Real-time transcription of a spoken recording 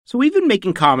So we've been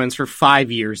making Commons for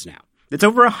 5 years now. It's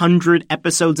over 100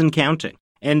 episodes and counting.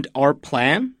 And our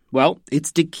plan? Well,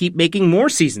 it's to keep making more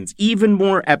seasons, even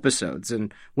more episodes.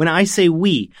 And when I say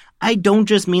we, I don't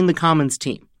just mean the Commons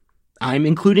team. I'm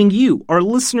including you, our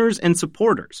listeners and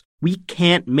supporters. We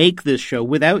can't make this show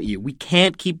without you. We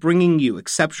can't keep bringing you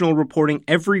exceptional reporting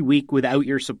every week without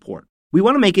your support. We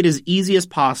want to make it as easy as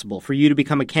possible for you to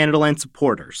become a Canadaland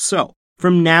supporter. So,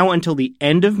 from now until the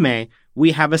end of May,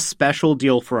 we have a special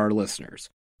deal for our listeners.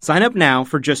 Sign up now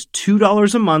for just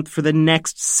 $2 a month for the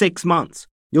next 6 months.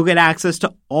 You'll get access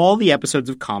to all the episodes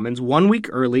of Commons 1 week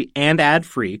early and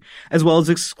ad-free, as well as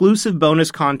exclusive bonus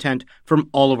content from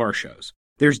all of our shows.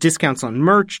 There's discounts on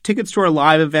merch, tickets to our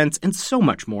live events, and so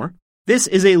much more. This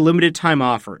is a limited time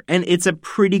offer, and it's a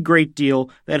pretty great deal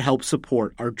that helps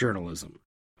support our journalism.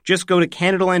 Just go to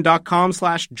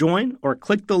Canadaland.com/join or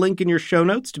click the link in your show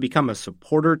notes to become a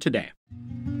supporter today.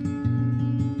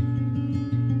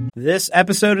 This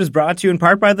episode is brought to you in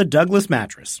part by the Douglas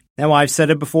Mattress. Now, I've said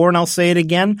it before and I'll say it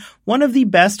again. One of the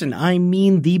best, and I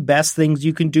mean the best things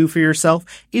you can do for yourself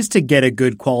is to get a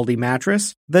good quality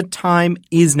mattress. The time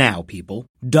is now, people.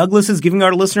 Douglas is giving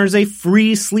our listeners a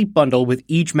free sleep bundle with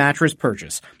each mattress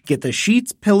purchase. Get the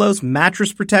sheets, pillows,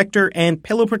 mattress protector, and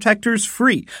pillow protectors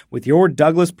free with your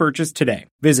Douglas purchase today.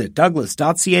 Visit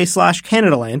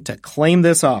douglas.ca/Canadaland to claim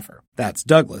this offer. That's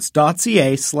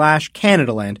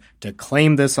douglas.ca/Canadaland to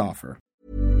claim this offer.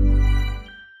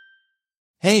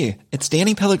 Hey, it's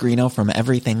Danny Pellegrino from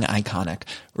Everything Iconic.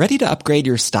 Ready to upgrade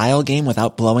your style game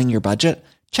without blowing your budget?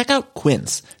 Check out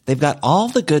Quince. They've got all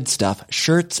the good stuff,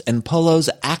 shirts and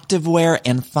polos, activewear,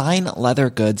 and fine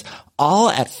leather goods, all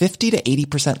at 50 to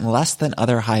 80% less than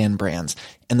other high-end brands.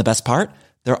 And the best part?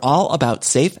 They're all about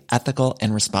safe, ethical,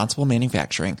 and responsible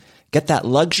manufacturing. Get that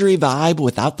luxury vibe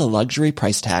without the luxury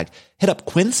price tag. Hit up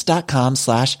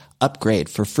quince.com/upgrade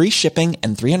for free shipping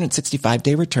and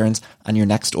 365-day returns on your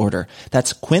next order.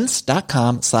 That's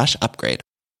quince.com/upgrade.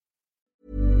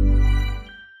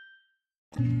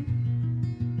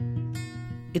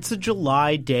 It's a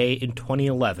July day in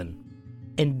 2011,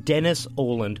 and Dennis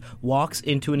Oland walks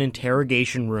into an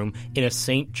interrogation room in a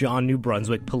St. John, New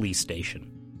Brunswick police station.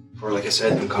 Or, like I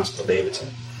said, I'm Constable Davidson.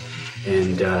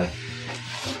 And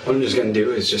what I'm just going to do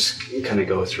is just kind of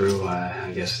go through,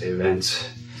 the events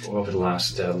over the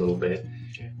last little bit.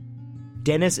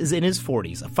 Dennis is in his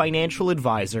 40s, a financial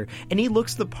advisor, and he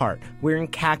looks the part, wearing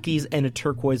khakis and a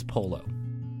turquoise polo.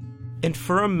 And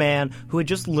for a man who had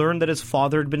just learned that his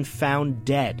father had been found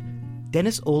dead,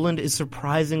 Dennis Oland is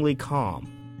surprisingly calm.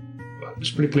 It was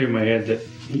pretty clear in my head that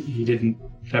he didn't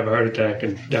have a heart attack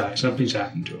and die. Something's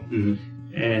happened to him. Mm-hmm.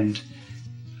 And,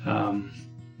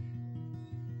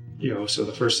 so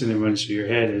the first thing that runs through your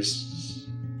head is,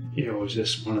 is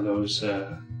this one of those,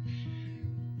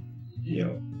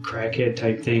 crackhead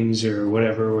type things or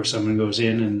whatever, where someone goes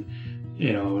in and,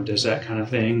 does that kind of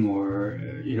thing, or,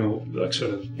 like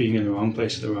sort of being in the wrong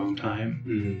place at the wrong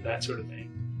time, that sort of thing.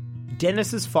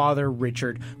 Dennis's father,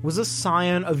 Richard, was a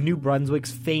scion of New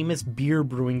Brunswick's famous beer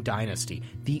brewing dynasty,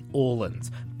 the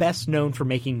Olands, best known for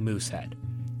making Moosehead.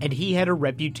 And he had a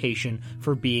reputation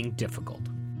for being difficult.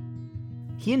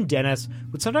 He and Dennis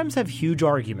would sometimes have huge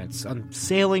arguments on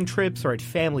sailing trips or at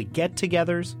family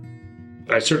get-togethers.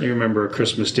 I certainly remember a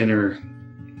Christmas dinner,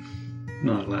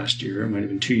 not last year, it might have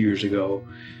been 2 years ago,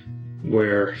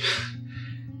 where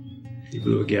he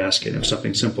blew a gasket. It was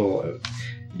something simple.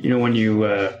 When you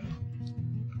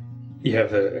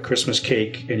have a Christmas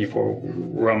cake and you pour hot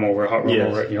rum over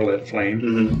it and you let it flame.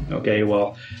 Mm-hmm. Okay,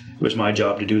 well, it was my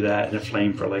job to do that, and it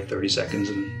flamed for like 30 seconds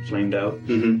and flamed out.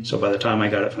 Mm-hmm. So by the time I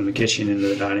got it from the kitchen into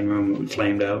the dining room, it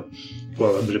flamed out.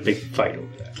 Well, it was a big fight over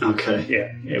that. Okay.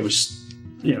 Yeah, it was,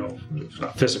 it was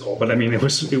not physical, but I mean, it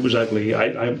was ugly.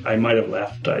 I might have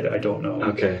left. I don't know.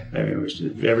 Okay. I mean,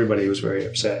 everybody was very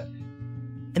upset.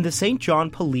 And the St.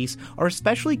 John police are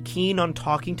especially keen on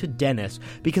talking to Dennis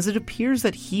because it appears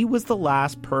that he was the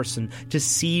last person to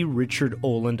see Richard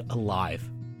Oland alive.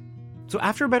 So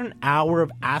after about an hour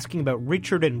of asking about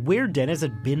Richard and where Dennis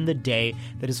had been the day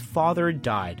that his father had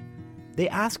died, they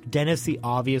asked Dennis the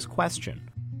obvious question.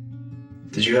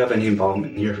 Did you have any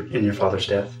involvement in your father's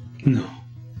death? No.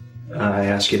 I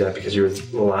ask you that because you were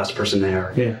the last person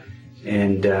there. Yeah.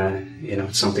 And,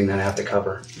 it's something that I have to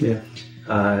cover. Yeah.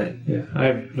 I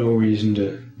have no reason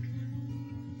to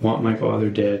want my father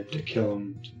dead, to kill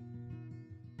him.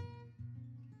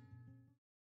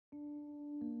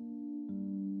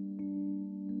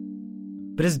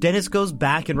 But as Dennis goes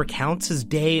back and recounts his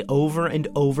day over and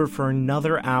over for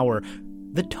another hour,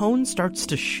 the tone starts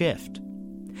to shift.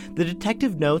 The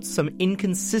detective notes some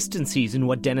inconsistencies in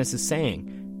what Dennis is saying.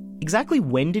 Exactly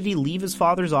when did he leave his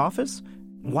father's office?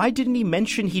 Why didn't he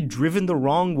mention he'd driven the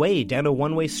wrong way down a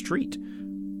one-way street?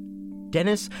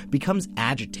 Dennis becomes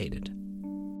agitated.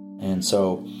 And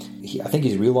so I think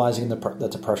he's realizing that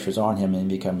the pressure's on him,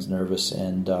 and he becomes nervous,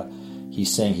 and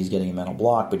he's saying he's getting a mental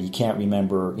block, but he can't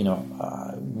remember,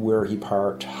 where he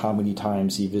parked, how many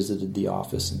times he visited the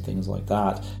office, and things like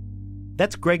that.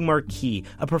 That's Greg Marquis,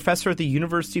 a professor at the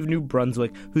University of New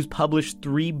Brunswick who's published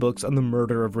 3 books on the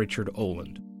murder of Richard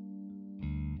Oland.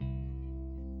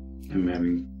 I'm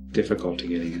having difficulty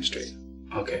getting it straight.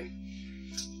 Okay.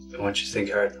 I want you to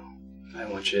think hard, though.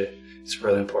 It's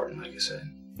really important, like I said.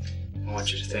 I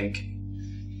want you to think.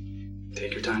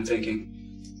 Take your time thinking.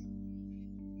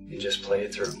 And just play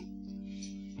it through.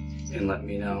 And let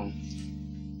me know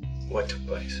what took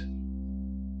place.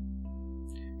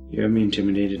 You have me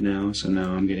intimidated now, so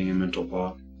now I'm getting a mental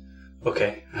block.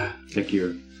 Okay. Like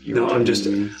you're no, I'm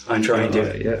trying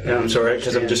to. Yeah, I'm sorry,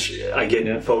 because I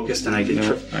get focused and I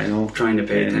get I know. Trying to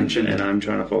pay attention. And I'm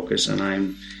trying to focus, and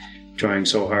I'm trying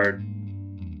so hard.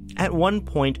 At one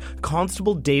point,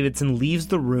 Constable Davidson leaves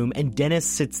the room and Dennis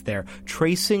sits there,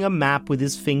 tracing a map with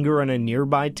his finger on a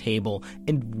nearby table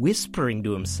and whispering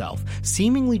to himself,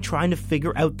 seemingly trying to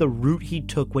figure out the route he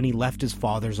took when he left his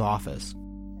father's office.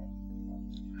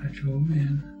 I drove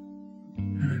in,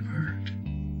 and I parked.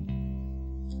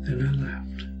 Then I left.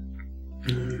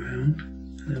 I went around,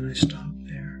 and then I stopped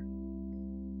there.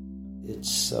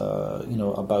 It's,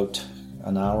 about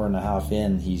an hour and a half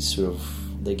in,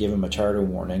 they give him a charter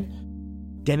warning.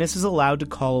 Dennis is allowed to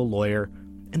call a lawyer,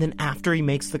 and then after he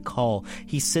makes the call,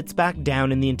 he sits back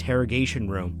down in the interrogation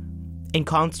room, and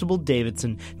Constable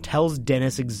Davidson tells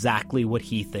Dennis exactly what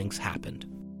he thinks happened.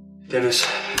 Dennis,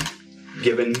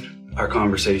 given our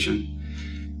conversation,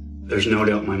 there's no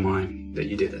doubt in my mind that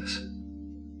you did this.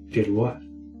 Did what?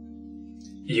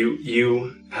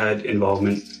 You had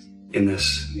involvement in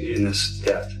this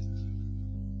death.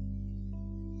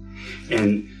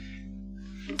 And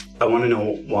I want to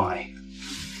know why.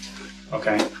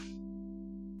 Okay?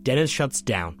 Dennis shuts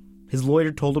down. His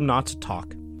lawyer told him not to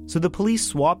talk. So the police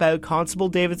swap out Constable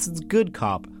Davidson's good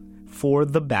cop for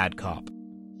the bad cop.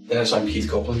 Dennis, I'm Keith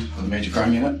Copeland of the Major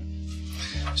Crime Unit.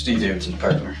 Steve Davidson's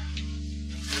partner.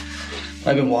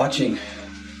 I've been watching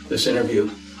this interview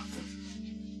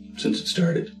since it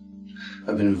started.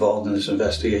 I've been involved in this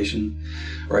investigation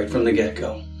right from the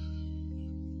get-go.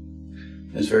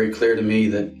 It's very clear to me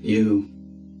that you,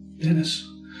 Dennis,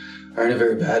 are in a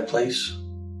very bad place.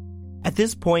 At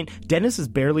this point, Dennis is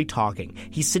barely talking.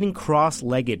 He's sitting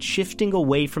cross-legged, shifting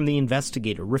away from the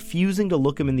investigator, refusing to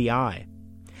look him in the eye.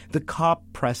 The cop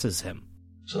presses him.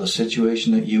 So the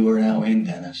situation that you are now in,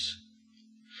 Dennis,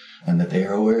 and that they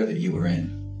are aware that you are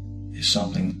in, is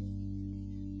something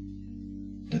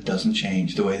that doesn't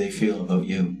change the way they feel about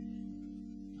you.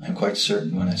 I'm quite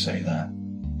certain when I say that.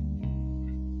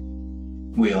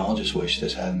 We all just wish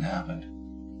this hadn't happened.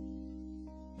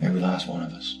 Every last one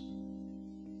of us.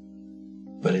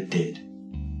 But it did.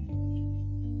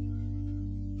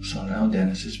 So now,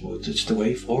 Dennis, it's the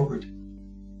way forward.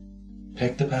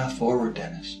 Pick the path forward,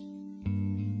 Dennis.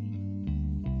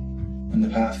 And the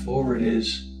path forward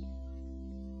is,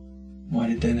 why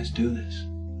did Dennis do this?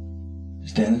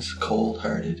 Is Dennis a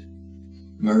cold-hearted,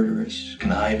 murderous,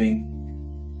 conniving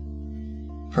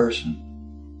person?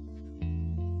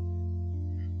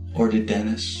 Or did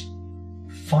Dennis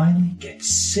finally get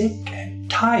sick and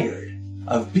tired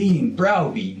of being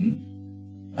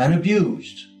browbeaten and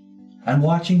abused and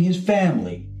watching his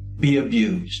family be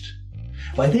abused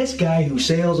by this guy who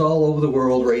sails all over the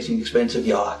world racing expensive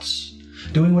yachts,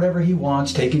 doing whatever he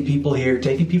wants, taking people here,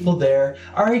 taking people there,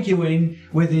 arguing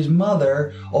with his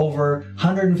mother over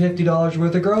 $150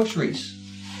 worth of groceries?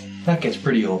 That gets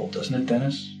pretty old, doesn't it,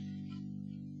 Dennis?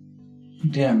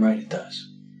 Damn right it does.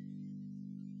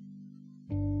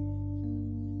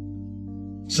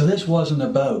 So this wasn't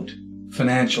about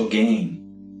financial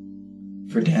gain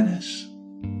for Dennis.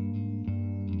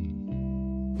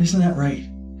 Isn't that right?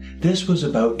 This was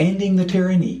about ending the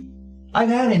tyranny. I've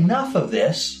had enough of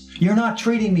this. You're not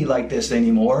treating me like this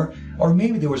anymore. Or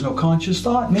maybe there was no conscious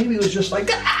thought. Maybe it was just like,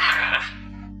 ah!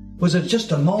 Was it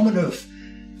just a moment of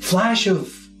flash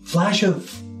of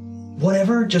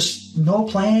whatever? Just no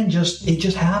plan, it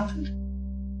just happened?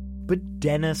 But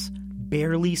Dennis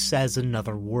barely says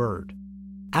another word.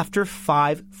 After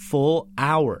 5 full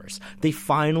hours, they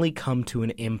finally come to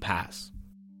an impasse.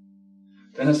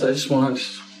 Dennis, I just want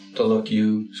to look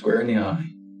you square in the eye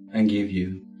and give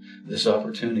you this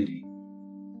opportunity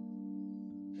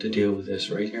to deal with this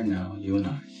right here now, you and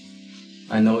I.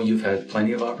 I know you've had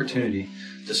plenty of opportunity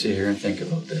to sit here and think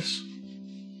about this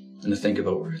and to think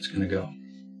about where it's going to go.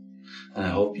 And I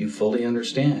hope you fully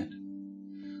understand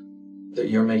that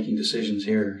you're making decisions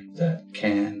here that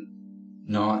can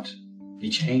not be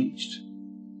changed,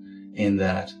 in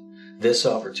that this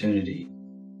opportunity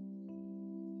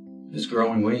is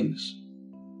growing wings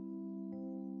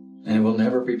and it will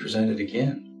never be presented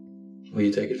again. Will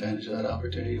you take advantage of that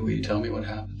opportunity? Will you tell me what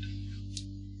happened?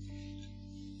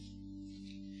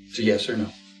 So yes or no?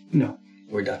 No.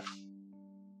 We're done.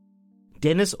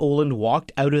 Dennis Oland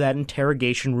walked out of that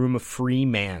interrogation room a free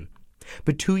man.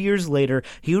 But 2 years later,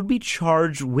 he would be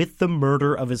charged with the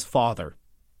murder of his father.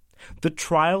 The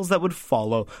trials that would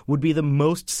follow would be the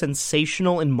most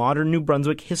sensational in modern New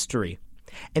Brunswick history,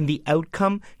 and the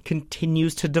outcome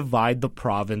continues to divide the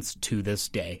province to this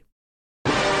day.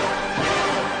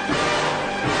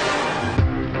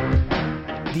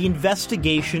 The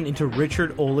investigation into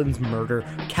Richard Oland's murder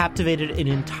captivated an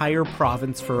entire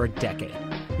province for a decade.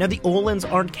 Now, the Olands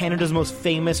aren't Canada's most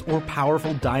famous or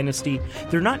powerful dynasty.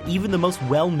 They're not even the most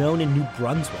well-known in New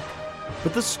Brunswick.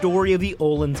 But the story of the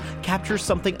Olands captures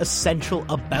something essential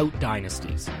about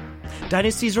dynasties.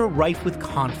 Dynasties are rife with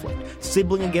conflict,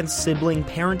 sibling against sibling,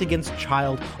 parent against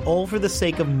child, all for the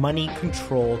sake of money,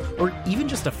 control, or even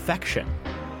just affection.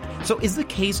 So is the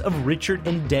case of Richard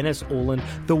and Dennis Oland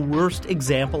the worst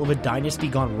example of a dynasty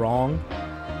gone wrong?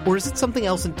 Or is it something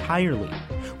else entirely?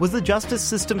 Was the justice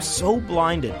system so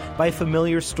blinded by a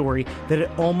familiar story that it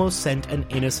almost sent an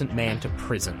innocent man to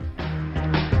prison?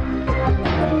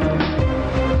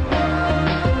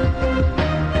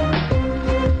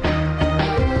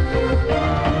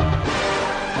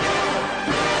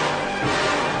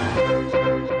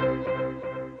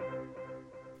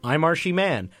 I'm Archie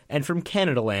Mann, and from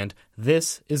Canadaland,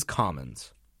 this is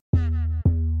Commons.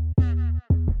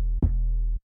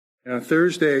 On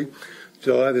Thursday,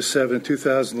 July the 7th,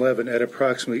 2011, at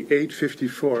approximately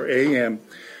 8:54 a.m.,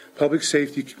 Public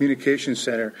Safety Communications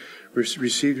Center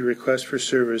received a request for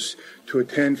service to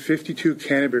attend 52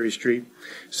 Canterbury Street,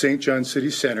 St. John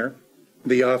City Centre,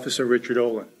 the office of Richard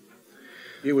Oland.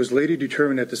 It was later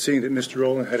determined at the scene that Mr.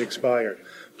 Oland had expired.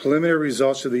 Preliminary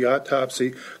results of the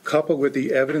autopsy, coupled with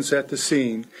the evidence at the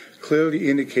scene, clearly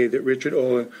indicate that Richard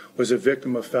Oland was a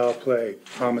victim of foul play,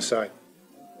 homicide.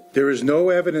 There is no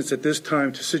evidence at this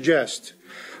time to suggest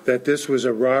that this was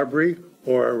a robbery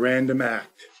or a random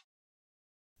act.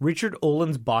 Richard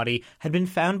Oland's body had been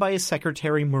found by his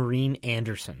secretary, Maureen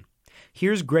Anderson.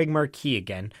 Here's Greg Marquis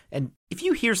again, and if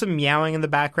you hear some meowing in the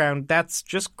background, that's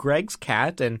just Greg's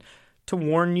cat, and to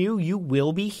warn you, you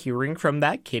will be hearing from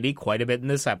that kitty quite a bit in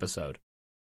this episode.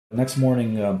 Next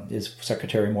morning, his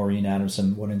secretary, Maureen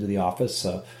Anderson, went into the office,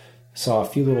 saw a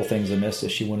few little things amiss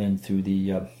as she went in through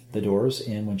the doors,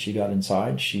 and when she got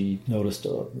inside, she noticed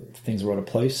things were out of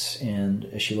place, and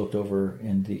as she looked over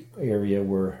in the area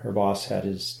where her boss had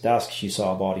his desk, she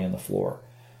saw a body on the floor.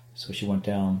 So she went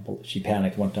down, she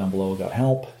panicked, went down below, got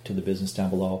help to the business down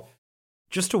below.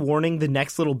 Just a warning, the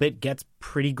next little bit gets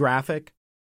pretty graphic.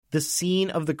 The scene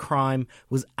of the crime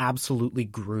was absolutely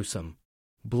gruesome.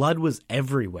 Blood was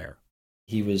everywhere.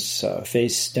 He was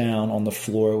face down on the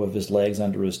floor with his legs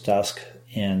under his desk,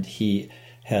 and he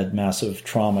had massive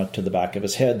trauma to the back of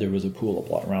his head. There was a pool of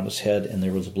blood around his head, and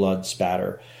there was blood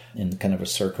spatter in kind of a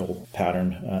circle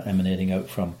pattern emanating out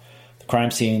from the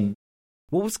crime scene.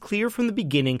 What was clear from the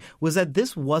beginning was that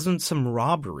this wasn't some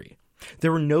robbery.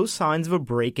 There were no signs of a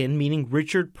break-in, meaning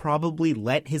Richard probably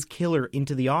let his killer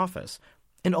into the office.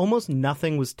 And almost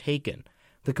nothing was taken.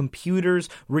 The computers,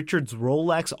 Richard's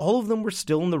Rolex, all of them were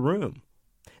still in the room.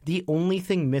 The only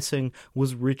thing missing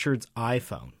was Richard's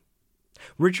iPhone.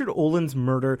 Richard Oland's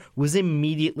murder was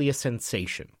immediately a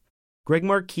sensation. Greg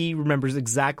Marquis remembers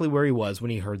exactly where he was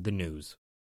when he heard the news.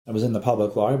 I was in the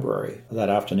public library that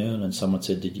afternoon, and someone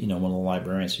said, one of the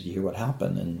librarians, did you hear what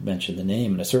happened? And mentioned the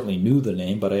name. And I certainly knew the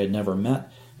name, but I had never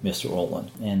met Mr.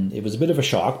 Oland. And it was a bit of a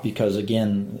shock because,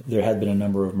 again, there had been a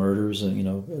number of murders,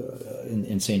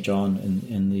 in St. John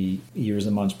in the years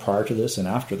and months prior to this and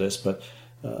after this, but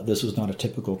this was not a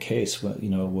typical case,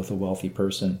 with a wealthy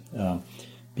person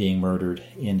being murdered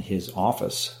in his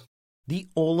office. The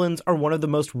Olands are one of the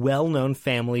most well-known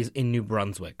families in New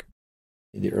Brunswick.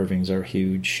 The Irvings are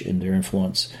huge in their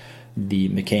influence. The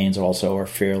McCains also are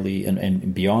fairly,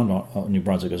 and beyond New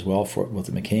Brunswick as well, with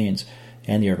the McCains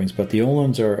and the Irvings. But the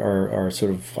Olands are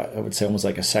sort of, I would say, almost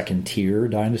like a second-tier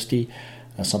dynasty,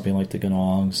 something like the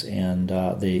Ganongs, and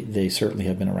they certainly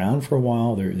have been around for a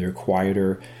while. They're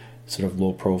quieter, sort of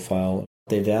low-profile.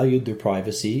 They valued their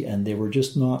privacy, and they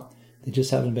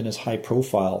just haven't been as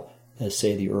high-profile as,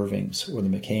 say, the Irvings or the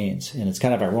McCains. And it's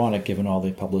kind of ironic, given all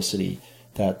the publicity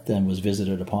that then was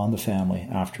visited upon the family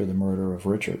after the murder of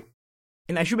Richard.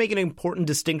 And I should make an important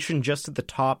distinction just at the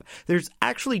top. There's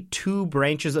actually two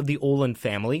branches of the Oland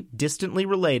family, distantly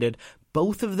related,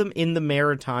 both of them in the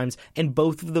Maritimes and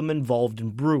both of them involved in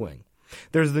brewing.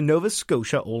 There's the Nova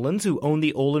Scotia Olands, who own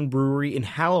the Oland Brewery in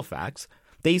Halifax.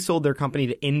 They sold their company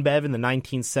to InBev in the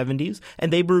 1970s,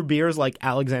 and they brew beers like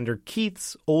Alexander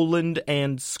Keith's, Oland,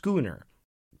 and Schooner.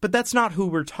 But that's not who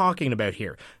we're talking about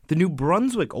here. The New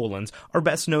Brunswick Olands are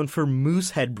best known for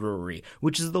Moosehead Brewery,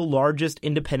 which is the largest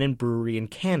independent brewery in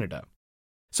Canada.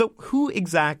 So who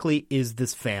exactly is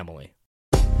this family?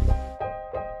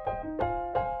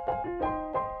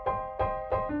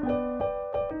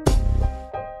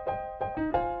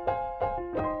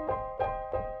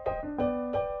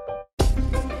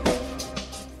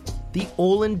 The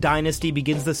Oland dynasty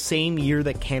begins the same year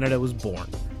that Canada was born,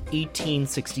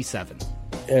 1867.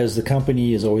 As the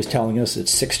company is always telling us,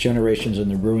 it's 6 generations in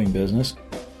the brewing business.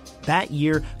 That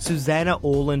year, Susanna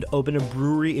Oland opened a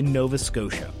brewery in Nova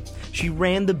Scotia. She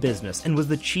ran the business and was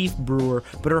the chief brewer,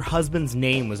 but her husband's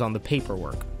name was on the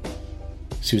paperwork.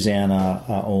 Susanna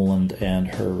Oland and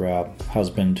her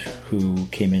husband, who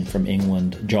came in from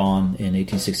England, John, in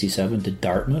 1867 to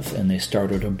Dartmouth, and they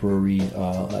started a brewery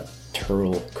at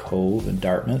Turtle Cove in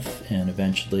Dartmouth, and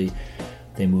eventually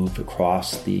they moved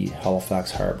across the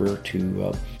Halifax Harbour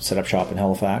to set up shop in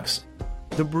Halifax.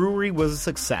 The brewery was a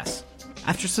success.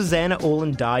 After Susanna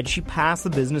Oland died, she passed the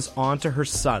business on to her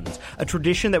sons, a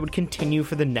tradition that would continue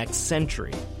for the next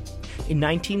century. In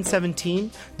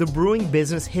 1917, the brewing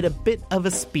business hit a bit of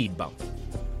a speed bump.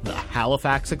 The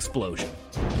Halifax explosion.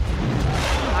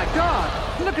 Oh my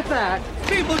God! Look at that!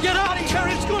 People, get out of here!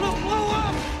 It's gonna blow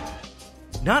up!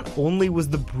 Not only was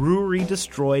the brewery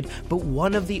destroyed, but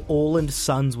one of the Oland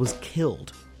sons was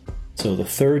killed. So the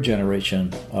third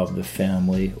generation of the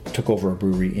family took over a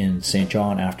brewery in St.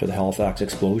 John after the Halifax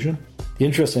explosion. The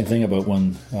interesting thing about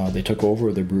when they took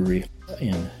over the brewery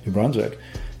in New Brunswick,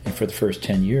 and for the first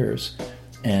 10 years,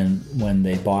 and when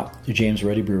they bought the James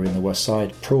Ready Brewery in the West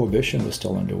Side, Prohibition was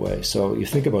still underway. So you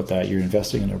think about that, you're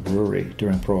investing in a brewery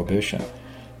during Prohibition.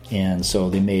 And so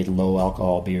they made low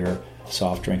alcohol beer,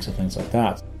 soft drinks, and things like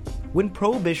that. When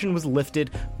Prohibition was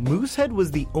lifted, Moosehead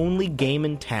was the only game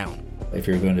in town. If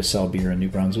you're going to sell beer in New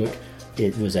Brunswick,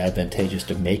 it was advantageous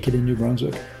to make it in New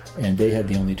Brunswick, and they had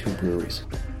the only 2 breweries.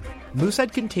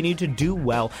 Moosehead continued to do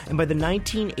well, and by the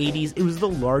 1980s, it was the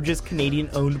largest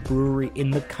Canadian-owned brewery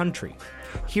in the country.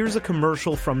 Here's a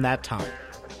commercial from that time.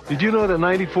 Did you know that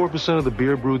 94% of the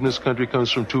beer brewed in this country comes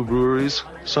from 2 breweries?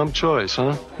 Some choice,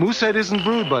 huh? Moosehead isn't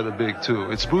brewed by the big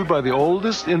 2. It's brewed by the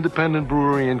oldest independent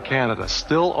brewery in Canada,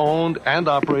 still owned and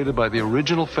operated by the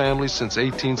original family since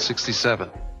 1867.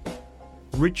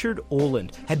 Richard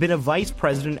Oland had been a vice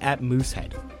president at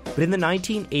Moosehead, but in the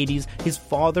 1980s, his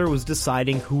father was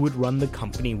deciding who would run the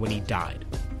company when he died.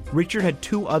 Richard had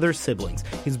 2 other siblings,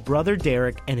 his brother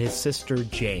Derek and his sister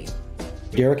Jane.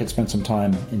 Derek had spent some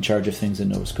time in charge of things in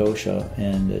Nova Scotia,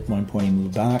 and at one point he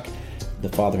moved back. The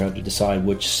father had to decide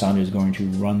which son is going to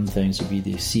run things, to be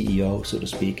the CEO, so to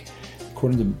speak.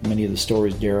 According to many of the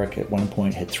stories, Derek at one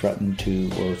point had threatened to,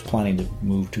 or was planning to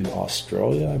move to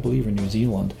Australia, I believe, or New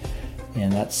Zealand,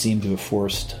 and that seemed to have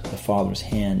forced the father's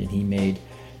hand, and he made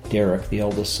Derek, the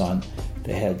eldest son,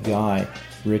 the head guy.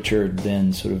 Richard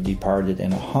then sort of departed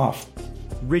in a huff.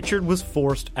 Richard was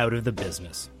forced out of the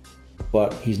business.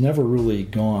 But he's never really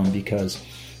gone, because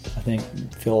I think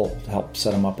Phil helped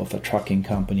set him up with a trucking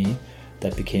company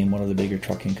that became one of the bigger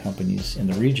trucking companies in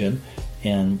the region,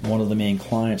 and one of the main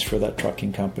clients for that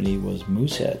trucking company was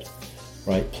Moosehead,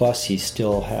 right? Plus he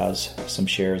still has some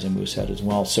shares in Moosehead as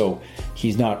well, so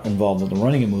he's not involved in the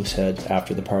running of Moosehead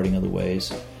after the parting of the ways,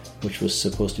 which was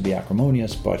supposed to be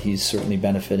acrimonious, but he's certainly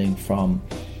benefiting from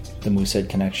the Moosehead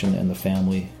connection and the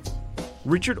family.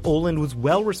 Richard Oland was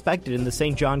well respected in the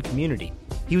St. John community.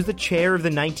 He was the chair of the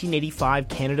 1985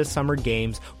 Canada Summer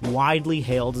Games, widely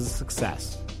hailed as a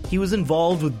success. He was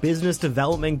involved with business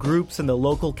development groups in the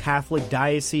local Catholic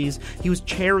diocese. He was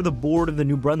chair of the board of the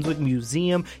New Brunswick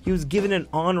Museum. He was given an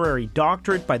honorary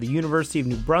doctorate by the University of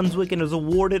New Brunswick and was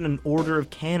awarded an Order of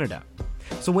Canada.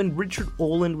 So when Richard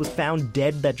Oland was found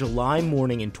dead that July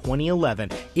morning in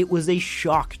 2011, it was a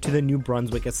shock to the New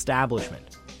Brunswick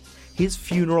establishment. His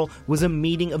funeral was a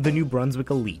meeting of the New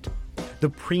Brunswick elite. The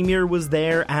premier was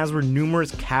there, as were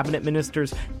numerous cabinet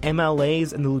ministers,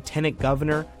 MLAs, and the lieutenant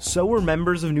governor. So were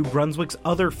members of New Brunswick's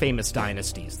other famous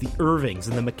dynasties, the Irvings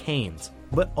and the McCains.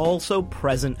 But also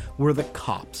present were the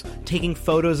cops, taking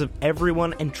photos of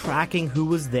everyone and tracking who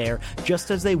was there, just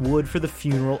as they would for the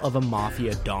funeral of a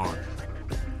mafia don.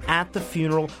 At the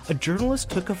funeral, a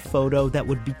journalist took a photo that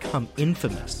would become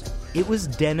infamous. It was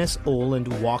Dennis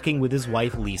Oland walking with his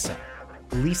wife Lisa.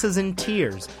 Lisa's in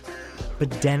tears, but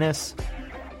Dennis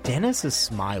is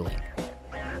smiling.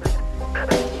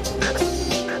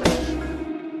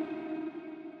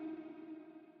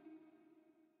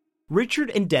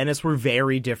 Richard and Dennis were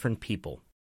very different people.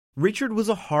 Richard was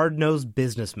a hard-nosed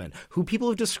businessman who people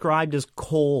have described as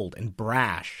cold and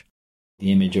brash.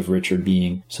 The image of Richard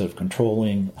being sort of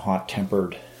controlling,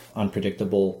 hot-tempered,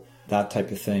 unpredictable, that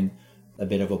type of thing. A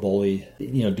bit of a bully,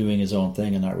 doing his own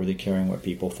thing and not really caring what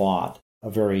people thought. A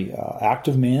very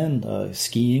active man,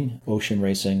 skiing, ocean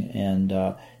racing, and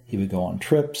he would go on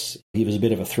trips. He was a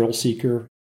bit of a thrill seeker.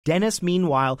 Dennis,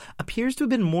 meanwhile, appears to have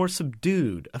been more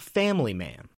subdued, a family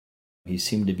man. He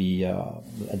seemed to be a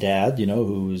dad,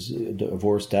 who was a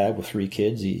divorced dad with 3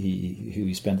 kids who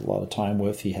he spent a lot of time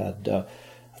with. He had,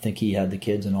 I think he had the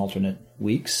kids in alternate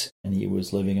weeks, and he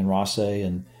was living in Rothesay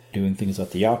and doing things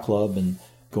at the yacht club and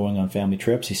going on family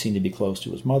trips. He seemed to be close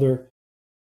to his mother.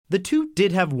 The two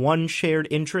did have one shared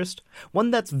interest, one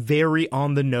that's very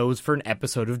on the nose for an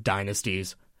episode of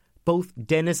Dynasties. Both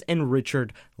Dennis and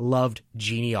Richard loved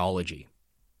genealogy.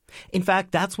 In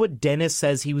fact, that's what Dennis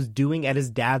says he was doing at his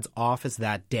dad's office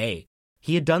that day.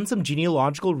 He had done some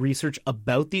genealogical research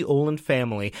about the Oland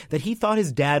family that he thought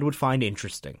his dad would find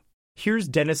interesting. Here's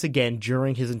Dennis again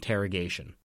during his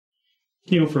interrogation.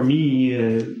 For me,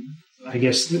 I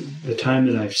guess the time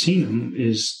that I've seen him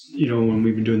is, when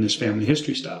we've been doing this family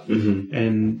history stuff. Mm-hmm.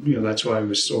 And, that's why I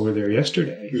was over there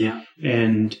yesterday. Yeah.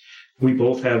 And we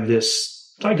both have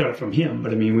this, I got it from him,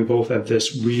 but we both have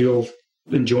this real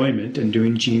enjoyment in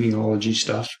doing genealogy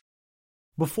stuff.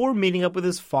 Before meeting up with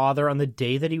his father on the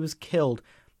day that he was killed,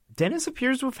 Dennis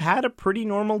appears to have had a pretty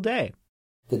normal day.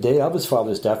 The day of his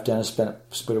father's death, Dennis spent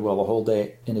the whole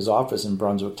day in his office in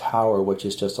Brunswick Tower, which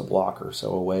is just a block or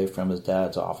so away from his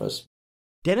dad's office.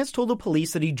 Dennis told the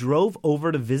police that he drove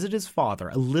over to visit his father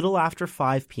a little after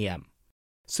 5 p.m.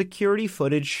 Security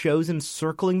footage shows him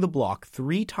circling the block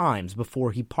 3 times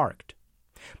before he parked.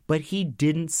 But he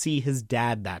didn't see his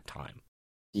dad that time.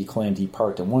 He claimed he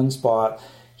parked in one spot.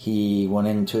 He went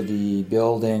into the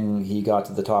building, he got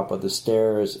to the top of the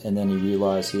stairs, and then he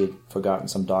realized he had forgotten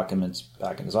some documents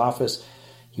back in his office.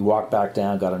 He walked back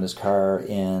down, got in his car,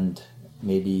 and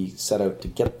maybe set out to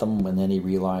get them, and then he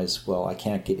realized, well, I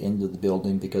can't get into the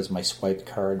building because my swiped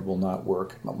card will not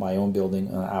work at my own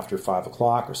building after 5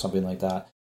 o'clock or something like that.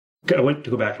 I went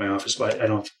to go back to my office, but I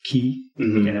don't have a key,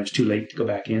 and it was too late to go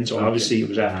back in, so obviously it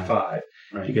was after 5.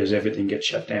 Right. Because everything gets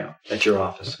shut down. At your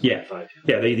office? Yeah. 5.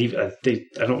 Yeah, they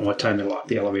I don't know what time they lock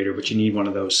the elevator, but you need one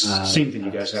of those, same thing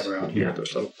you guys have around here,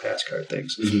 those little pass card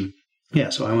things. Mm-hmm. Yeah,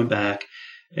 so I went back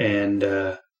and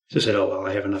just said,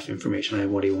 I have enough information. I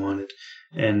have what he wanted.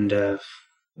 And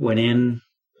went in.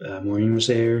 Maureen was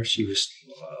there. She was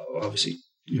obviously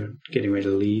getting ready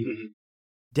to leave. Mm-hmm.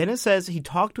 Dennis says he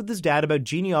talked with his dad about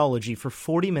genealogy for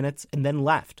 40 minutes and then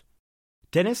left.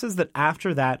 Dennis says that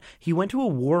after that, he went to a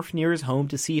wharf near his home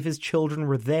to see if his children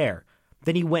were there.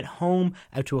 Then he went home,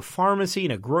 out to a pharmacy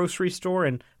and a grocery store,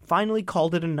 and finally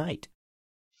called it a night.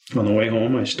 On the way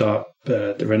home, I stopped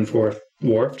at the Renforth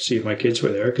Wharf to see if my kids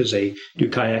were there, because they do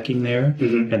kayaking there,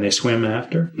 and they swim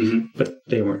after, but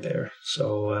they weren't there.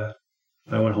 So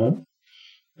I went home,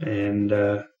 and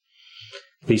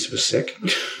Lisa was sick,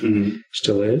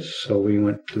 still is, so we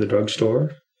went to the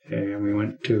drugstore. And we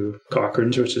went to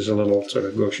Cochrane's, which is a little sort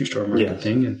of grocery store market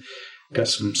thing, and got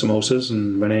some samosas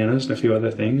and bananas and a few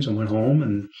other things, and went home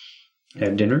and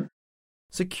had dinner.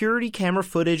 Security camera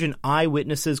footage and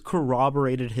eyewitnesses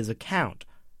corroborated his account.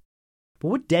 But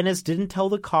what Dennis didn't tell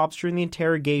the cops during the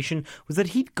interrogation was that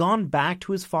he'd gone back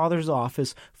to his father's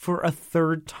office for a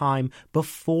 3rd time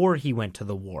before he went to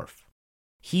the wharf.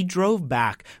 He drove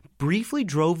back, briefly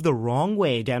drove the wrong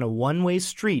way down a one-way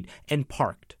street, and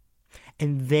parked.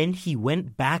 And then he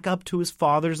went back up to his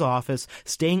father's office,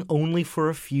 staying only for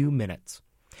a few minutes.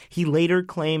 He later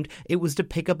claimed it was to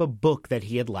pick up a book that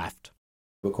he had left.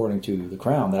 According to the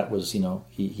Crown, that was,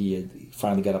 he had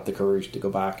finally got up the courage to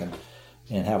go back and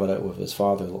have it out with his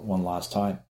father one last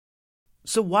time.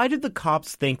 So why did the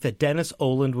cops think that Dennis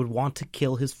Oland would want to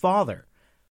kill his father?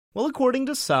 Well, according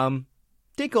to some,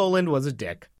 Dick Oland was a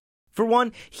dick. For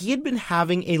one, he had been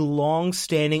having a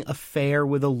long-standing affair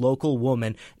with a local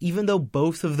woman, even though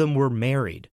both of them were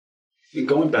married.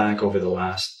 Going back over the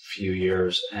last few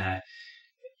years,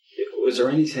 was there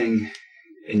anything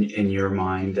in your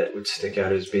mind that would stick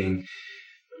out as being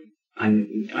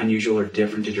unusual or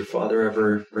different? Did your father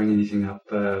ever bring anything up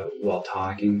while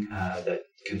talking that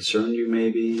concerned you,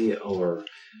 maybe? Or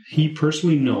he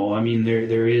personally, no.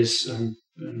 There is.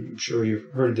 I'm sure you've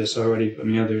heard this already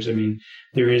from the others.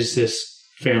 There is this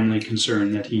family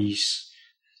concern that he's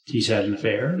had an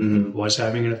affair, was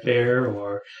having an affair,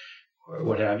 or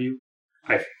what have you.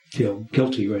 I feel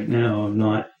guilty right now of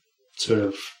not sort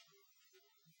of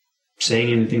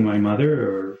saying anything to my mother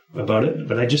or about it,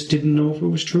 but I just didn't know if it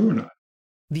was true or not.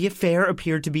 The affair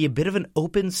appeared to be a bit of an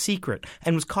open secret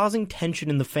and was causing tension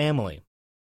in the family.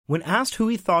 When asked who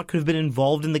he thought could have been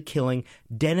involved in the killing,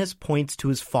 Dennis points to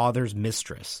his father's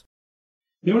mistress.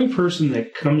 The only person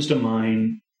that comes to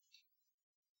mind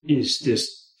is this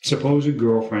supposed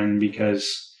girlfriend,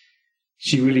 because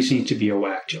she really seems to be a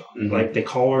whack job. Mm-hmm. Like, they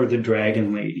call her the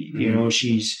Dragon Lady. Mm-hmm. You know,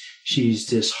 she's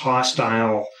this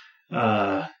hostile,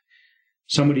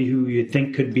 somebody who you'd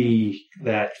think could be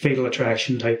that Fatal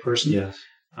Attraction type person. Yes.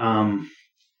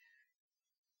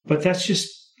 But that's just,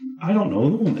 I don't know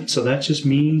the woman. So that's just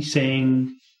me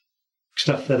saying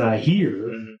stuff that I hear.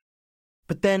 Mm-hmm.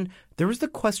 But then there was the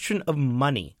question of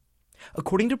money.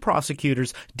 According to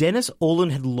prosecutors, Dennis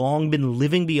Olin had long been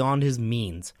living beyond his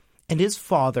means, and his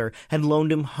father had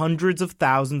loaned him hundreds of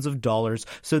thousands of dollars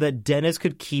so that Dennis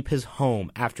could keep his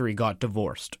home after he got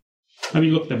divorced. I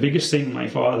mean, look, the biggest thing my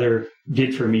father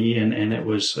did for me, and it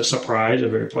was a surprise, a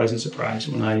very pleasant surprise,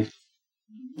 when I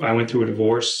went through a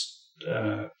divorce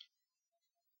 3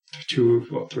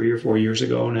 or 4 years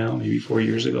ago now, maybe 4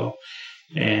 years ago,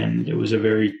 and it was a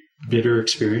very bitter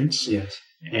experience. Yes.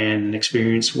 And an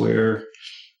experience where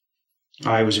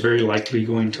I was very likely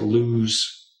going to lose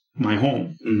my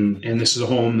home. Mm-hmm. And this is a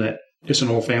home that it's an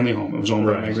old family home. It was owned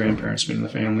by my grandparents, been in the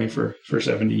family for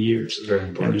 70 years. Very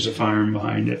important. And there's a farm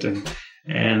behind it.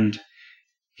 And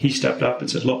he stepped up and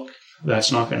said, look,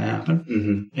 that's not going to happen.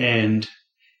 Mm-hmm. And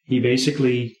he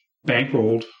basically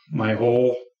bankrolled my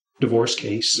whole divorce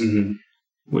case, mm-hmm.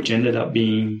 which ended up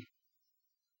being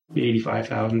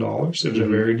 $85,000. It was mm-hmm. a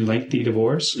very lengthy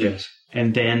divorce. Yes.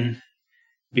 And then,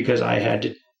 because I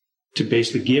had to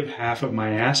basically give half of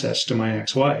my assets to my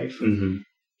ex-wife, mm-hmm.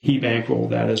 he bankrolled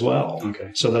that as well,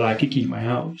 okay. so that I could keep my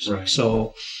house. Right.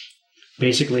 So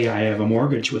basically, I have a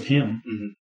mortgage with him. Mm-hmm.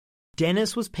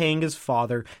 Dennis was paying his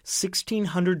father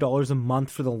 $1,600 a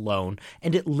month for the loan,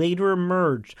 and it later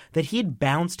emerged that he had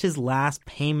bounced his last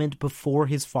payment before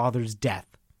his father's death.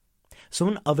 So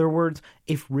in other words,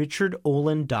 if Richard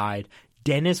Olin died,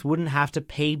 Dennis wouldn't have to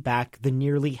pay back the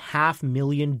nearly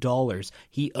 $500,000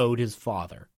 he owed his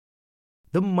father.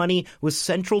 The money was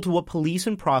central to what police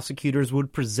and prosecutors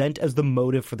would present as the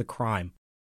motive for the crime.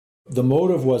 The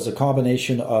motive was a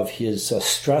combination of his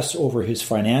stress over his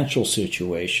financial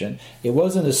situation. It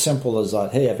wasn't as simple as,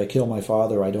 hey, if I kill my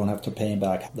father, I don't have to pay him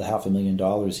back the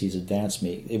 $500,000 he's advanced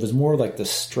me. It was more like the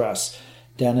stress.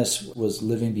 Dennis was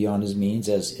living beyond his means,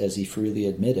 as he freely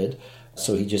admitted,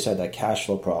 so he just had that cash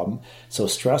flow problem. So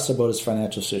stress about his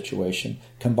financial situation,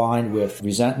 combined with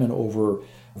resentment over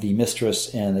the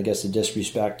mistress and, I guess, the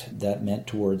disrespect that meant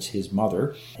towards his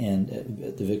mother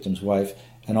and the victim's wife,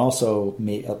 and also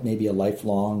maybe a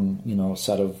lifelong,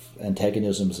 set of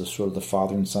antagonisms of sort of the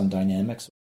father and son dynamics.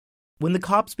 When the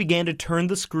cops began to turn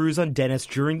the screws on Dennis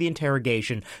during the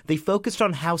interrogation, they focused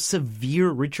on how severe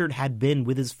Richard had been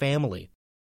with his family.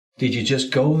 Did you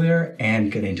just go there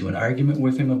and get into an argument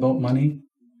with him about money?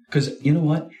 Because you know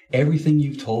what? Everything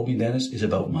you've told me, Dennis, is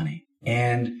about money.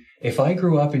 And if I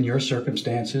grew up in your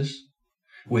circumstances,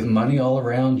 with money all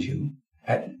around you,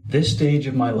 at this stage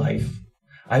of my life,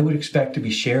 I would expect to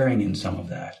be sharing in some of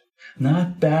that.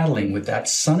 Not battling with that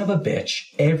son of a bitch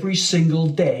every single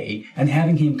day and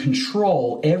having him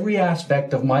control every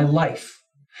aspect of my life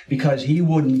because he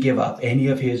wouldn't give up any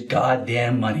of his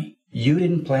goddamn money. You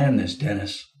didn't plan this,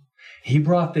 Dennis. He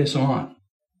brought this on.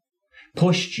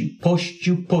 Pushed you,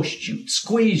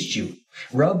 squeezed you,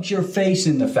 rubbed your face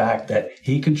in the fact that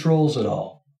he controls it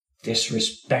all.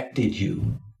 Disrespected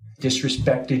you.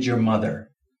 Disrespected your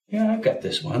mother. Yeah, I've got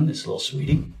this little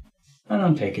sweetie. And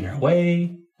I'm taking her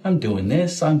away. I'm doing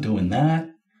this, I'm doing that.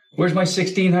 Where's my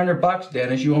 $1,600,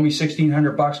 Dennis? You owe me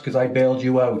 $1,600 because I bailed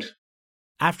you out.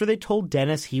 After they told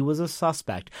Dennis he was a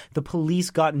suspect, the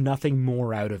police got nothing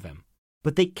more out of him.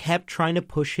 But they kept trying to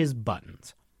push his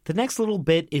buttons. The next little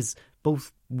bit is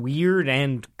both weird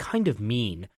and kind of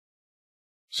mean.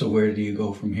 So where do you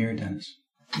go from here, Dennis?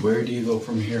 Where do you go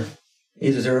from here?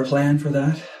 Is there a plan for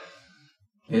that?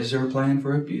 Is there a plan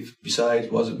for it?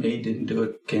 Besides, wasn't me, didn't do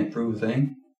it, can't prove a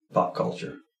thing? Pop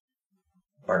culture.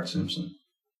 Bart Simpson.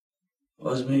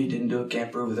 Wasn't me, didn't do it,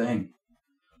 can't prove a thing.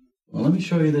 Well, let me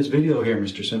show you this video here,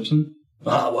 Mr. Simpson.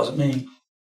 It wasn't me.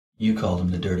 You called him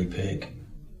the dirty pig.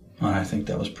 And I think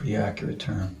that was a pretty accurate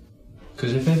term.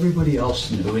 Because if everybody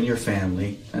else knew in your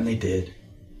family, and they did,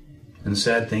 and the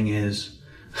sad thing is,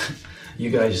 you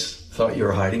guys thought you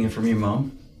were hiding it from your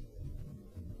mom.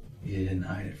 You didn't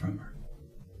hide it from her.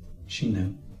 She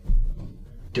knew.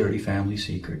 Dirty family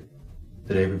secret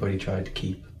that everybody tried to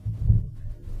keep.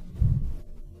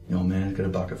 The old man's got a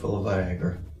bucket full of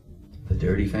Viagra. The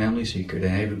dirty family secret,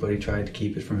 and everybody tried to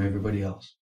keep it from everybody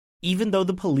else. Even though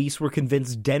the police were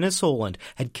convinced Dennis Oland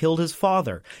had killed his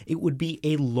father, it would be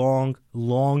a long,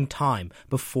 long time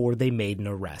before they made an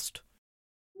arrest.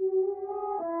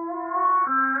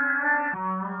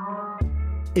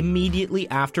 Immediately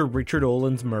after Richard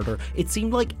Oland's murder, it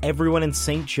seemed like everyone in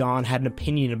St. John had an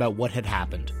opinion about what had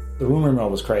happened. The rumor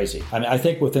mill was crazy. I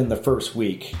think within the first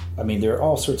week, there are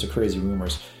all sorts of crazy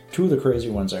rumors. Two of the crazy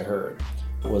ones I heard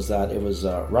was that it was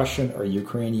Russian or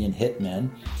Ukrainian hitmen.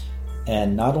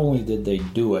 And not only did they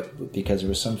do it because there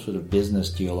was some sort of business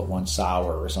deal at 1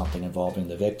 Sour or something involving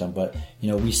the victim, but,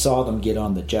 we saw them get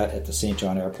on the jet at the St.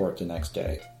 John airport the next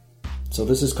day. So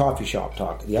this is coffee shop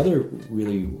talk. The other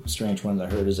really strange one that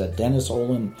I heard is that Dennis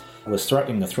Oland was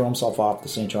threatening to throw himself off the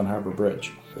St. John Harbor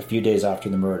Bridge a few days after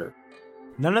the murder.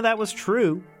 None of that was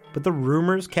true, but the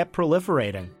rumors kept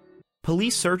proliferating.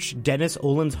 Police searched Dennis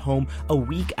Oland's home a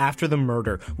week after the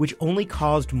murder, which only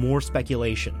caused more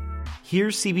speculation.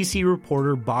 Here's CBC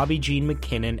reporter Bobby Jean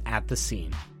McKinnon at the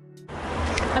scene.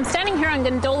 I'm standing here on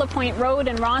Gondola Point Road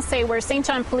in Rothesay, where St.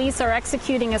 John police are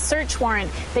executing a search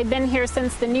warrant. They've been here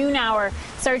since the noon hour.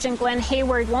 Sergeant Glenn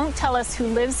Hayward won't tell us who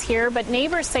lives here, but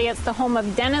neighbors say it's the home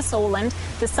of Dennis Oland,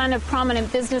 the son of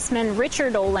prominent businessman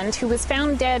Richard Oland, who was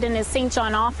found dead in his St.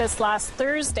 John office last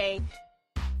Thursday.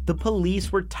 The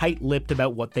police were tight-lipped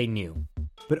about what they knew.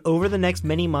 But over the next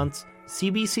many months,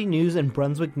 CBC News and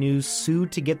Brunswick News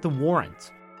sued to get the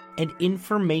warrants, and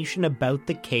information about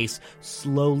the case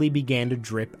slowly began to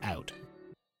drip out.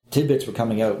 Tidbits were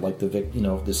coming out like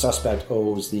the suspect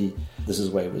owes this is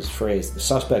the way it was phrased, the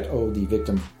suspect owed the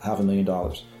victim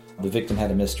 $500,000. The victim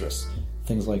had a mistress,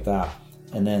 things like that.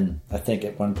 And then I think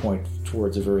at one point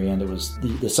towards the very end, it was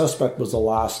the suspect was the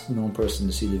last known person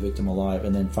to see the victim alive.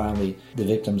 And then finally the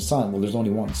victim's son, there's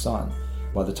only one son.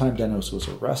 By the time Dennis was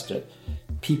arrested,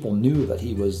 people knew that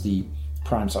he was the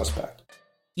prime suspect.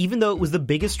 Even though it was the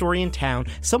biggest story in town,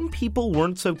 some people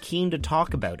weren't so keen to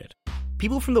talk about it.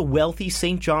 People from the wealthy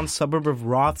St. John suburb of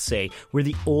Rothesay, where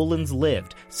the Olands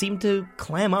lived, seemed to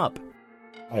clam up.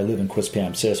 I live in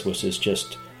Quispamsis, which is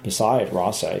just beside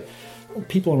Rothesay.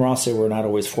 People in Rothesay were not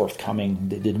always forthcoming.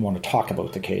 They didn't want to talk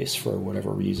about the case for whatever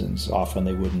reasons. Often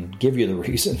they wouldn't give you the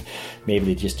reason. Maybe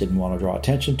they just didn't want to draw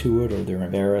attention to it, or they're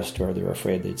embarrassed, or they're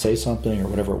afraid they'd say something, or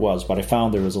whatever it was. But I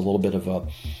found there was a little bit of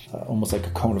almost like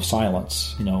a cone of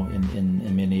silence,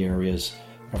 in many areas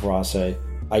of Rothesay.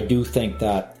 I do think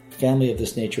that family of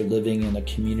this nature living in a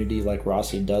community like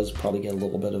Rothesay does probably get a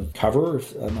little bit of cover.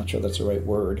 I'm not sure that's the right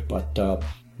word, but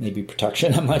maybe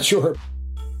protection. I'm not sure.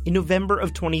 In November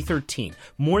of 2013,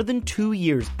 more than 2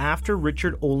 years after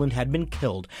Richard Oland had been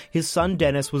killed, his son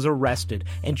Dennis was arrested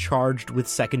and charged with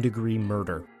second-degree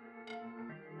murder.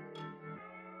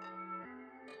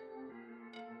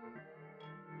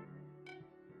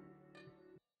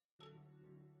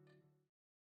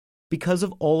 Because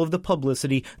of all of the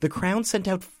publicity, the Crown sent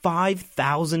out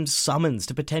 5,000 summons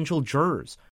to potential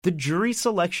jurors. The jury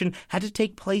selection had to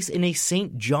take place in a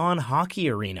St. John hockey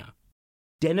arena.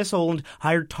 Dennis Oland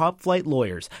hired top-flight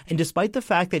lawyers, and despite the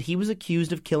fact that he was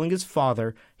accused of killing his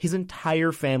father, his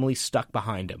entire family stuck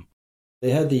behind him.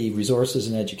 They had the resources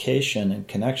and education and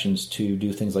connections to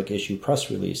do things like issue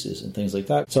press releases and things like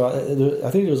that. So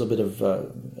I think there was a bit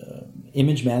of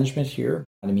image management here.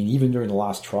 Even during the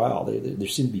last trial, there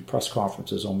seemed to be press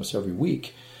conferences almost every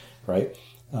week, right?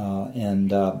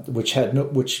 Which it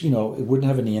wouldn't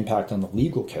have any impact on the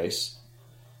legal case.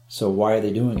 So why are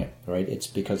they doing it, right? It's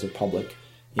because of public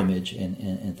image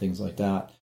and things like that.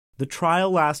 The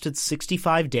trial lasted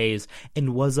 65 days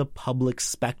and was a public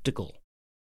spectacle.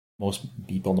 Most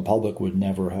people in the public would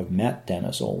never have met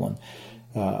Dennis Oland.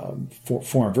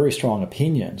 Formed very strong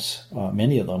opinions,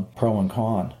 many of them pro and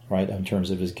con, right, in terms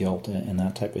of his guilt and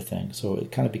that type of thing. So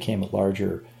it kind of became a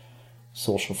larger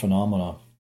social phenomenon.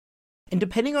 And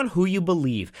depending on who you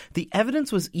believe, the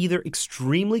evidence was either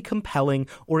extremely compelling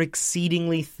or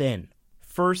exceedingly thin.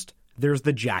 First, there's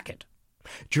the jacket.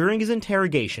 During his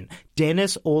interrogation,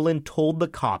 Dennis Oland told the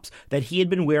cops that he had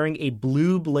been wearing a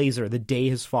blue blazer the day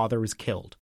his father was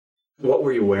killed. What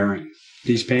were you wearing?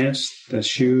 These pants, the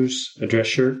shoes, a dress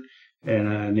shirt, and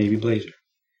a navy blazer.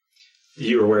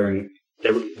 You were wearing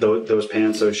those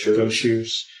pants, those shoes? Those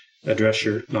shoes, a dress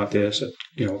shirt, not this, a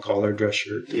collared dress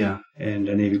shirt. Yeah. And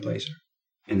a navy blazer.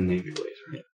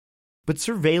 Yeah. But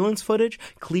surveillance footage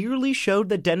clearly showed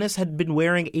that Dennis had been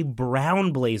wearing a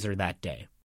brown blazer that day.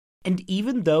 And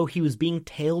even though he was being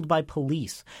tailed by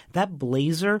police, that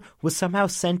blazer was somehow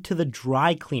sent to the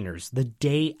dry cleaners the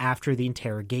day after the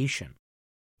interrogation.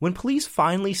 When police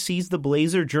finally seized the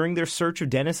blazer during their search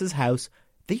of Dennis's house,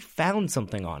 they found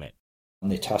something on it.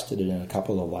 And they tested it in a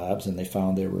couple of labs, and they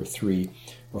found there were 3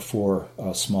 or 4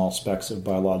 small specks of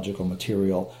biological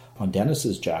material on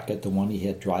Dennis's jacket, the one he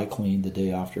had dry cleaned the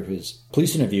day after his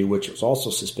police interview, which was also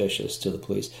suspicious to the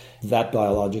police, that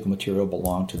biological material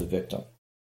belonged to the victim.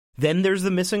 Then there's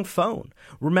the missing phone.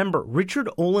 Remember, Richard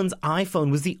Oland's iPhone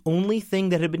was the only thing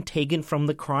that had been taken from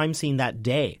the crime scene that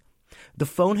day. The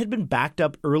phone had been backed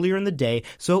up earlier in the day,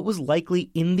 so it was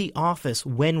likely in the office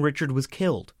when Richard was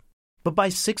killed. But by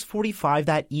 6:45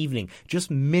 that evening,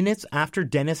 just minutes after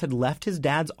Dennis had left his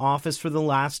dad's office for the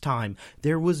last time,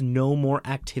 there was no more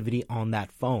activity on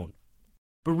that phone.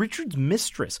 But Richard's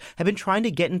mistress had been trying to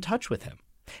get in touch with him.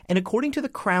 And according to the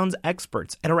Crown's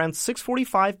experts, at around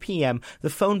 6:45 p.m.,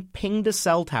 the phone pinged a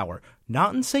cell tower,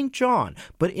 not in St. John,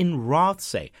 but in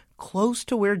Rothsay, close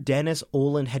to where Dennis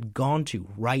Oland had gone to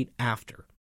right after.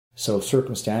 So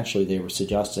circumstantially, they were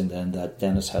suggesting then that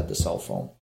Dennis had the cell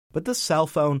phone. But the cell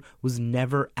phone was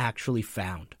never actually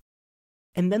found.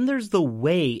 And then there's the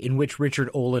way in which Richard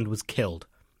Oland was killed.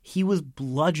 He was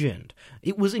bludgeoned.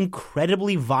 It was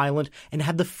incredibly violent and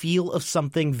had the feel of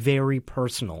something very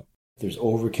personal. There's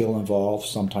overkill involved,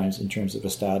 sometimes in terms of a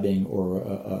stabbing or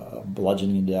a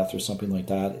bludgeoning to death or something like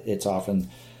that. It's often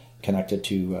connected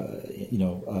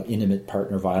to, intimate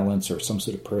partner violence or some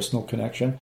sort of personal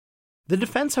connection. The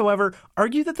defense, however,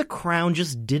 argued that the Crown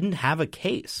just didn't have a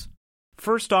case.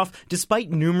 First off,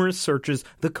 despite numerous searches,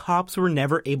 the cops were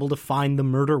never able to find the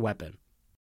murder weapon.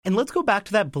 And let's go back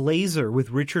to that blazer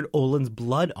with Richard Oland's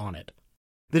blood on it.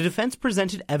 The defense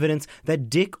presented evidence that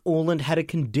Dick Oland had a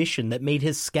condition that made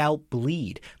his scalp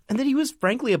bleed, and that he was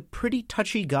frankly a pretty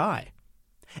touchy guy.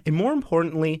 And more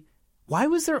importantly, why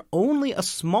was there only a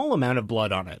small amount of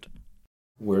blood on it?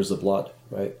 Where's the blood,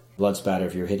 right? Blood spatter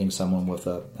if you're hitting someone with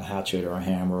a hatchet or a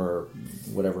hammer or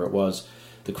whatever it was.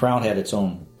 The Crown had its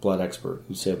own blood expert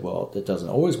who said, well, it doesn't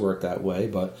always work that way,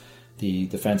 but the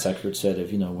defense expert said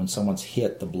when someone's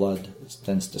hit, the blood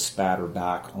tends to spatter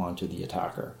back onto the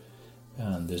attacker.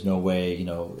 And there's no way,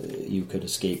 you could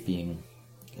escape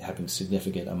having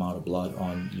significant amount of blood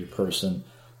on your person,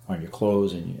 on your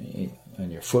clothes, and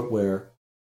your footwear.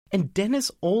 And Dennis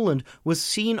Oland was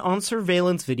seen on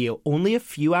surveillance video only a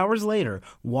few hours later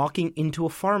walking into a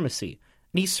pharmacy.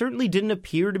 And he certainly didn't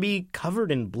appear to be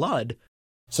covered in blood.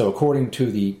 So according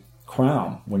to the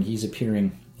Crown, when he's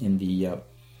appearing in the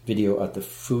video at the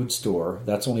food store,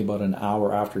 that's only about an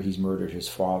hour after he's murdered his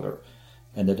father.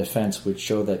 And the defense would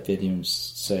show that video and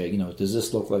say, does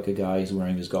this look like a guy? He's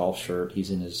wearing his golf shirt. He's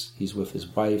with his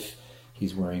wife.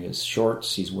 He's wearing his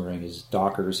shorts. He's wearing his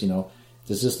Dockers.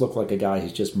 Does this look like a guy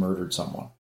who's just murdered someone?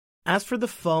 As for the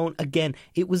phone, again,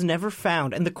 it was never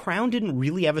found, and the Crown didn't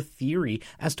really have a theory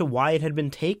as to why it had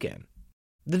been taken.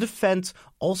 The defense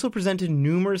also presented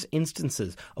numerous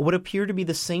instances of what appeared to be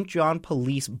the St. John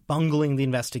police bungling the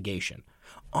investigation.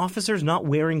 Officers not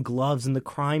wearing gloves in the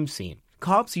crime scene.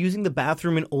 Cops using the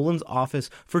bathroom in Oland's office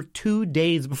for 2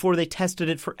 days before they tested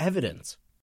it for evidence.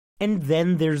 And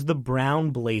then there's the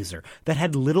brown blazer that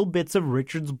had little bits of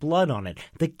Richard's blood on it,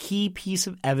 the key piece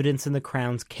of evidence in the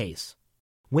Crown's case.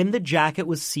 When the jacket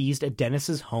was seized at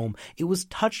Dennis's home, it was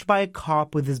touched by a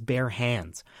cop with his bare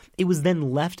hands. It was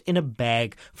then left in a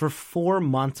bag for 4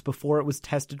 months before it was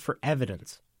tested for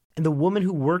evidence. And the woman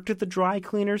who worked at the dry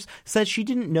cleaners said she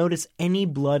didn't notice any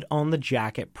blood on the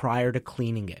jacket prior to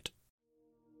cleaning it.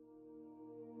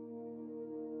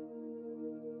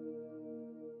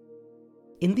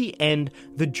 In the end,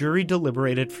 the jury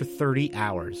deliberated for 30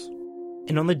 hours.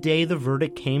 And on the day the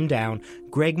verdict came down,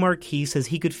 Greg Marquis says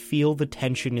he could feel the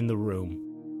tension in the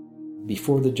room.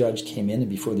 Before the judge came in and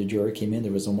before the jury came in,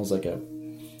 there was almost like a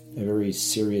very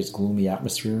serious, gloomy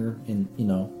atmosphere in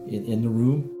the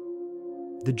room.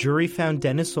 The jury found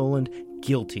Dennis Oland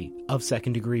guilty of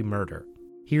second-degree murder.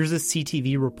 Here's a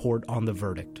CTV report on the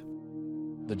verdict.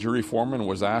 The jury foreman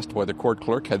was asked by the court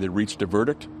clerk had they reached a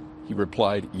verdict. He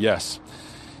replied, yes.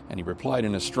 And he replied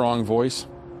in a strong voice,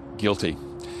 guilty.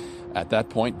 At that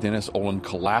point, Dennis Oland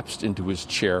collapsed into his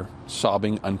chair,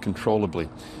 sobbing uncontrollably.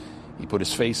 He put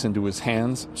his face into his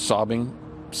hands, sobbing,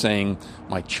 saying,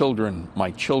 my children,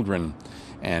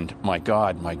 and my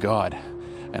God, my God.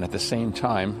 And at the same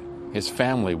time, his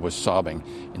family was sobbing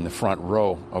in the front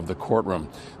row of the courtroom.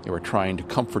 They were trying to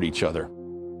comfort each other.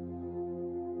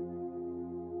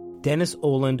 Dennis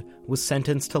Oland was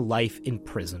sentenced to life in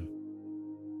prison.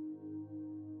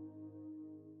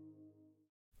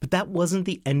 But that wasn't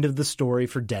the end of the story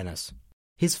for Dennis.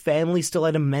 His family still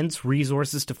had immense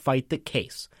resources to fight the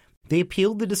case. They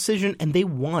appealed the decision and they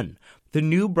won. The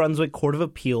New Brunswick Court of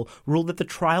Appeal ruled that the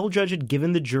trial judge had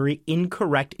given the jury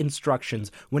incorrect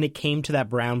instructions when it came to that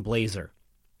brown blazer.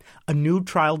 A new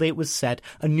trial date was set,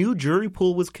 a new jury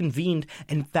pool was convened,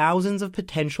 and thousands of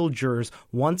potential jurors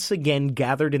once again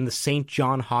gathered in the St.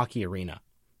 John Hockey Arena.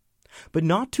 But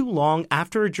not too long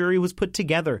after a jury was put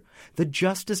together, the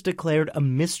justice declared a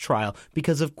mistrial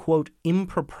because of, quote,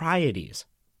 improprieties.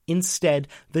 Instead,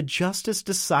 the justice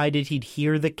decided he'd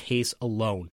hear the case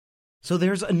alone. So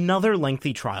there's another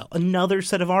lengthy trial, another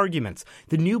set of arguments.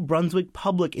 The New Brunswick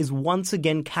public is once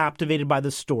again captivated by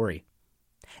the story.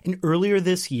 And earlier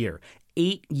this year,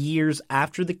 8 years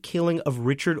after the killing of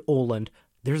Richard Oland,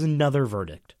 there's another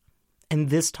verdict. And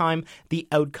this time, the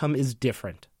outcome is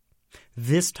different.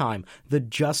 This time, the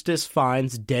justice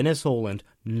finds Dennis Oland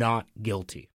not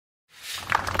guilty.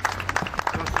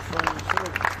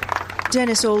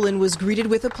 Dennis Oland was greeted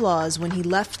with applause when he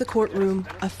left the courtroom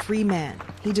a free man.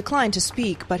 He declined to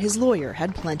speak, but his lawyer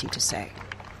had plenty to say.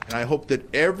 And I hope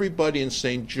that everybody in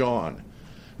St. John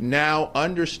now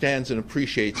understands and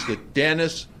appreciates that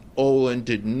Dennis Oland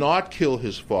did not kill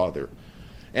his father,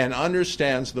 and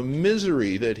understands the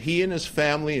misery that he and his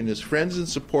family and his friends and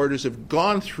supporters have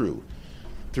gone through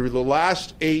the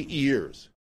last 8 years.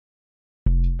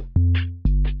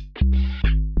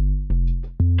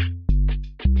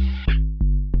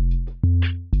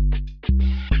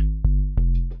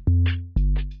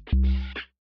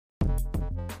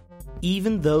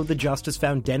 Even though the justice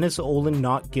found Dennis Oland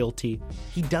not guilty,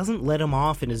 he doesn't let him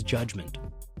off in his judgment.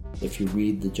 If you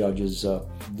read the judge's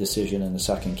decision in the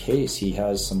second case, he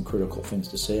has some critical things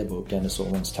to say about Dennis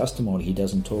Oland's testimony. He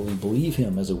doesn't totally believe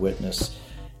him as a witness.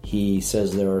 He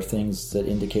says there are things that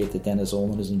indicate that Dennis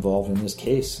Oland is involved in this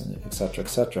case, etc.,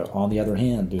 etc. On the other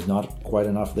hand, there's not quite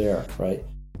enough there, right?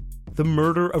 The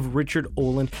murder of Richard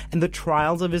Oland and the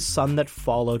trials of his son that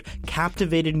followed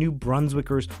captivated New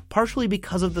Brunswickers partially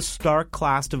because of the stark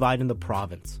class divide in the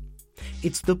province.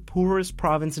 It's the poorest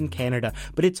province in Canada,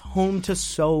 but it's home to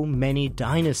so many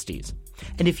dynasties.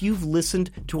 And if you've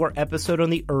listened to our episode on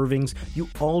the Irvings, you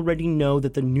already know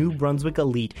that the New Brunswick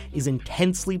elite is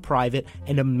intensely private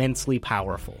and immensely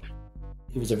powerful.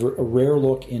 It was a rare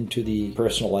look into the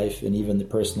personal life and even the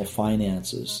personal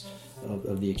finances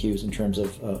of the accused in terms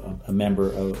of a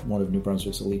member of one of New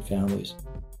Brunswick's elite families.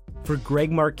 For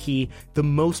Greg Marquis, the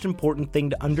most important thing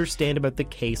to understand about the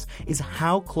case is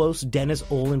how close Dennis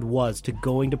Oland was to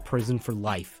going to prison for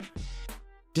life,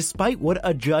 despite what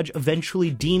a judge eventually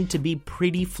deemed to be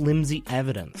pretty flimsy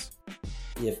evidence.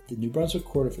 If the New Brunswick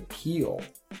Court of Appeal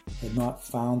had not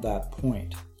found that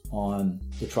point on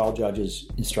the trial judge's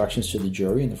instructions to the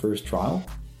jury in the first trial,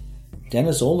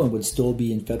 Dennis Oland would still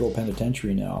be in federal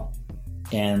penitentiary now.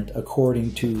 And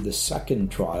according to the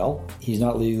second trial, he's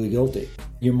not legally guilty.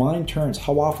 Your mind turns,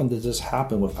 how often does this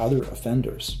happen with other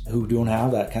offenders who don't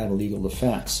have that kind of legal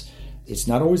defense? It's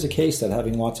not always the case that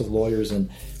having lots of lawyers and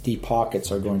deep pockets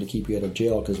are going to keep you out of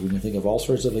jail, because we can think of all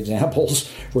sorts of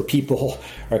examples where people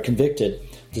are convicted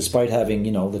despite having,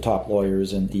 the top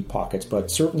lawyers and deep pockets. But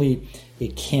certainly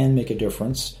it can make a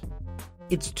difference.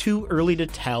 It's too early to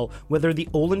tell whether the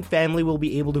Oland family will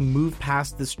be able to move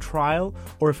past this trial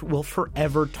or if it will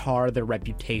forever tar their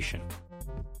reputation.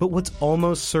 But what's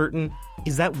almost certain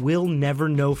is that we'll never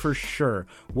know for sure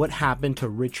what happened to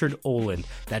Richard Oland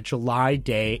that July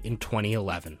day in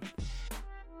 2011.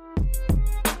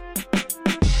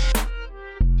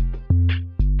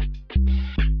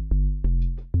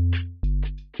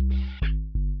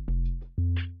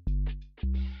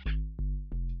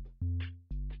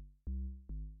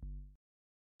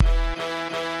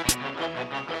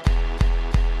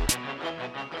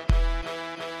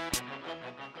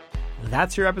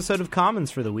 That's your episode of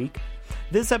Commons for the week.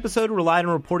 This episode relied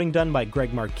on reporting done by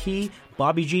Greg Marquis,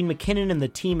 Bobby Jean McKinnon and the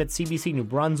team at CBC New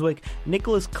Brunswick,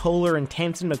 Nicholas Kohler and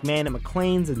Tamsin McMahon at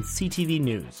Maclean's, and CTV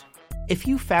News. If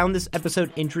you found this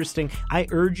episode interesting, I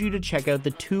urge you to check out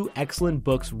the 2 excellent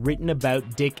books written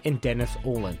about Dick and Dennis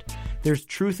Oland. There's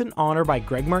Truth and Honor by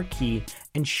Greg Marquis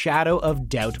and Shadow of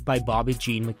Doubt by Bobby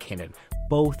Jean McKinnon.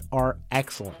 Both are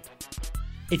excellent.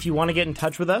 If you want to get in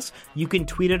touch with us, you can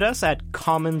tweet at us at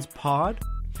CommonsPod.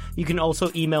 You can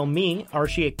also email me,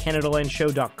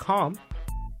 archie@CanadaLandShow.com.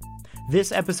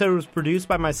 This episode was produced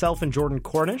by myself and Jordan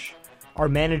Cornish. Our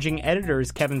managing editor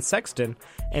is Kevin Sexton,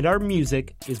 and our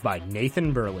music is by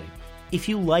Nathan Burley. If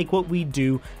you like what we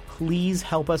do, please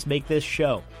help us make this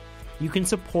show. You can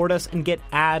support us and get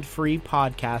ad-free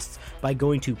podcasts by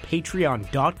going to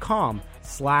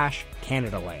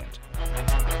patreon.com/CanadaLand.